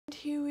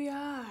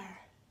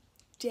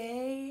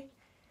day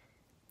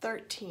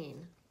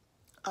 13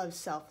 of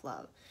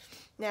self-love.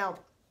 Now,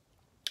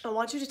 I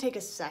want you to take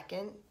a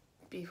second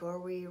before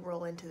we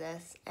roll into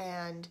this,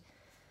 and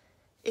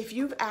if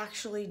you've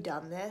actually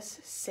done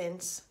this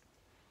since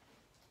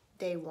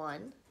day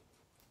 1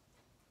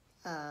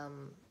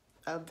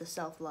 of the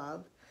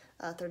self-love,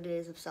 30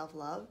 days of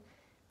self-love,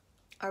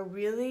 I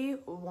really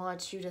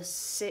want you to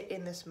sit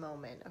in this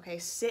moment, okay?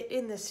 Sit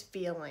in this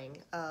feeling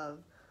of,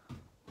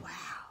 wow,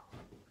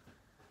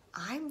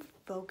 I'm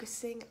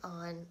focusing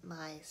on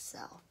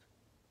myself.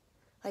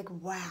 Like,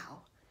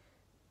 wow,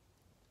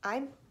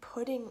 I'm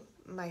putting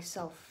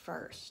myself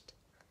first.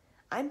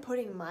 I'm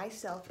putting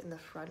myself in the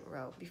front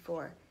row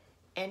before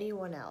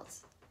anyone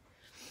else.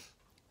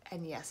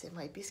 And yes, it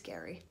might be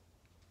scary,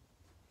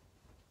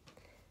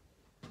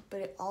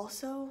 but it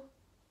also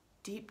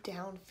deep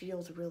down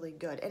feels really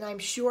good. And I'm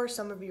sure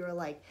some of you are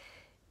like,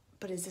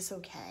 but is this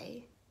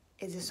okay?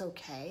 Is this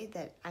okay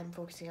that I'm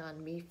focusing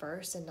on me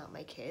first and not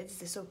my kids? Is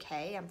this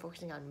okay I'm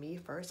focusing on me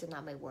first and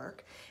not my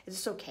work? Is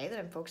this okay that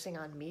I'm focusing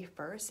on me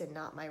first and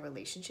not my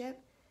relationship?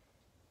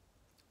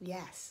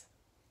 Yes.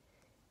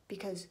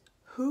 Because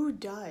who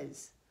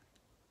does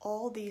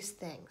all these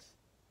things?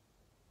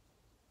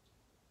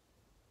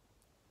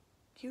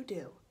 You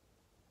do.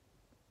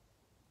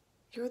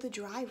 You're the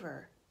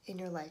driver in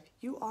your life.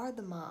 You are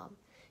the mom.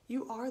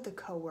 You are the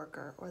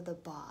coworker or the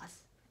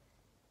boss.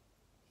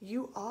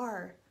 You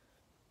are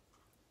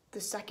the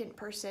second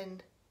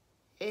person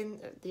in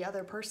the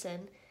other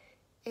person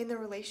in the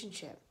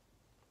relationship.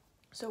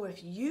 So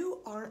if you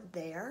aren't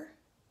there,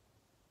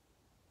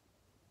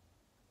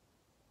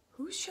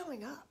 who's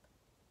showing up?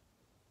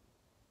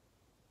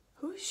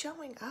 Who's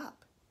showing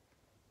up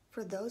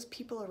for those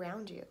people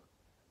around you?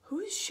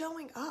 Who's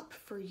showing up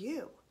for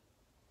you?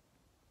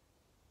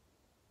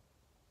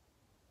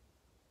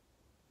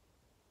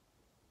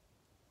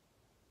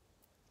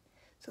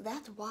 So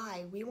that's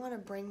why we want to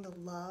bring the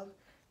love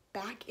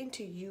back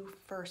into you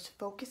first.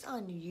 Focus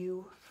on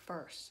you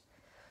first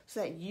so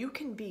that you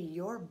can be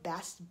your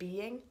best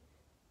being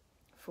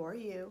for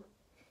you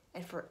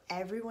and for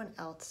everyone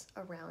else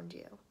around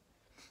you.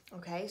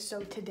 Okay,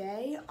 so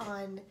today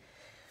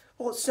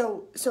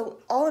so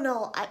all in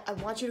all, I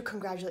want you to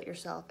congratulate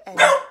yourself and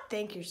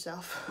thank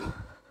yourself.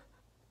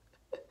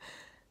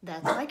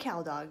 That's my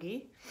cow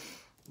doggy.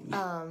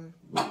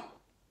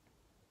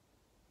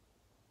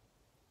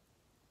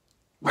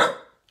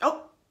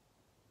 Oh,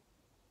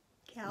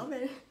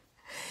 Calvin.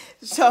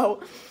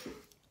 So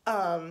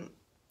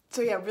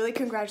yeah, really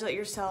congratulate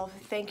yourself,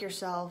 thank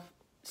yourself,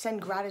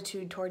 send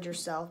gratitude towards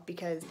yourself,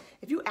 because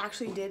if you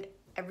actually did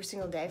every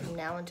single day from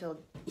now until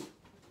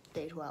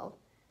day 12,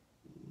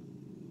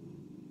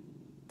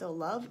 the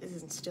love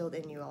is instilled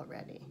in you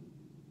already.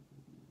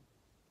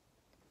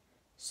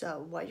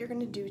 So what you're going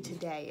to do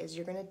today is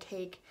you're going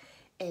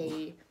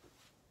to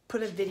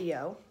put a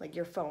video, like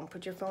your phone,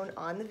 put your phone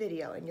on the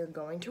video, and you're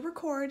going to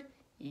record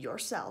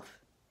yourself.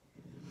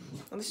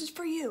 And this is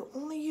for you,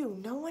 only you.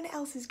 No one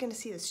else is going to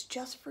see this,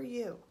 just for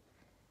you.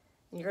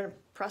 And you're going to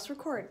press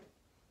record.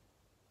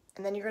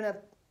 And then you're going to,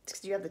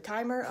 you have the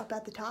timer up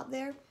at the top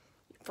there.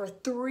 For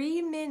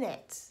 3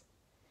 minutes,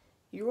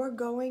 you are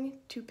going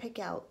to pick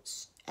out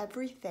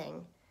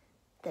everything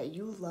that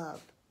you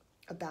love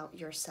about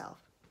yourself.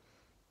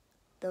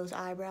 Those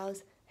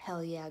eyebrows,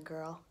 hell yeah,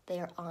 girl. They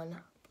are on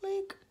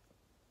fleek.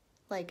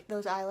 Like,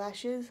 those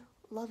eyelashes,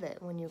 love it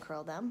when you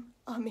curl them.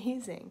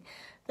 Amazing.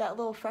 That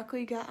little freckle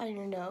you got on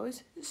your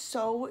nose,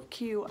 so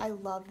cute. I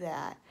love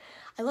that.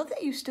 I love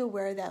that you still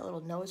wear that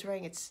little nose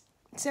ring. It's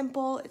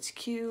simple, it's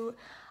cute.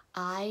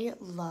 I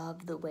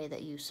love the way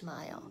that you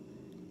smile.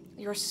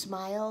 Your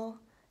smile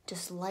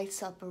just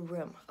lights up a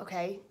room,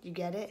 okay? You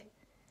get it?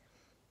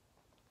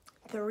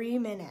 3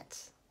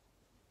 minutes.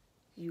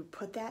 You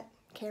put that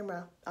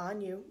camera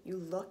on you, you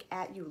look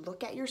at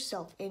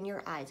yourself in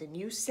your eyes, and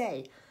you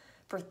say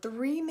for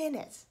 3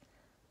 minutes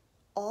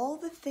all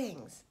the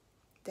things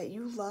that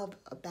you love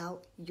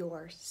about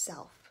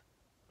yourself.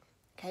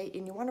 Okay?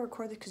 And you want to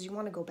record this because you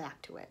want to go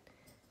back to it.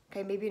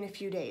 Okay? Maybe in a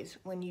few days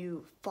when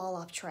you fall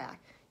off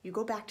track, you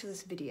go back to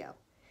this video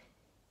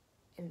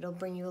and it'll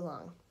bring you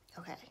along.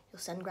 Okay? You'll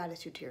send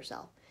gratitude to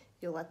yourself.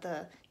 You'll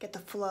get the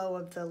flow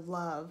of the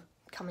love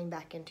coming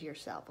back into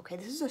yourself. Okay?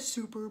 This is a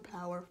super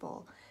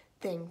powerful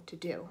thing to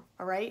do.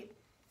 All right?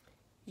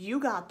 You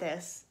got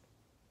this.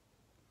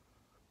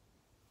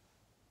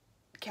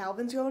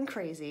 Calvin's going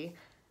crazy.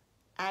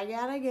 I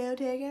gotta go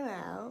take him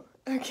out.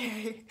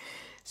 Okay.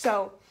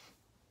 So,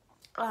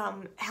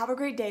 have a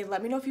great day.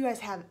 Let me know if you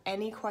guys have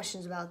any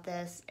questions about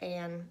this,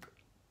 and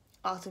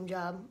awesome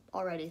job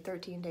already.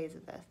 13 days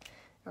of this.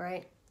 All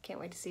right. Can't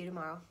wait to see you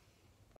tomorrow.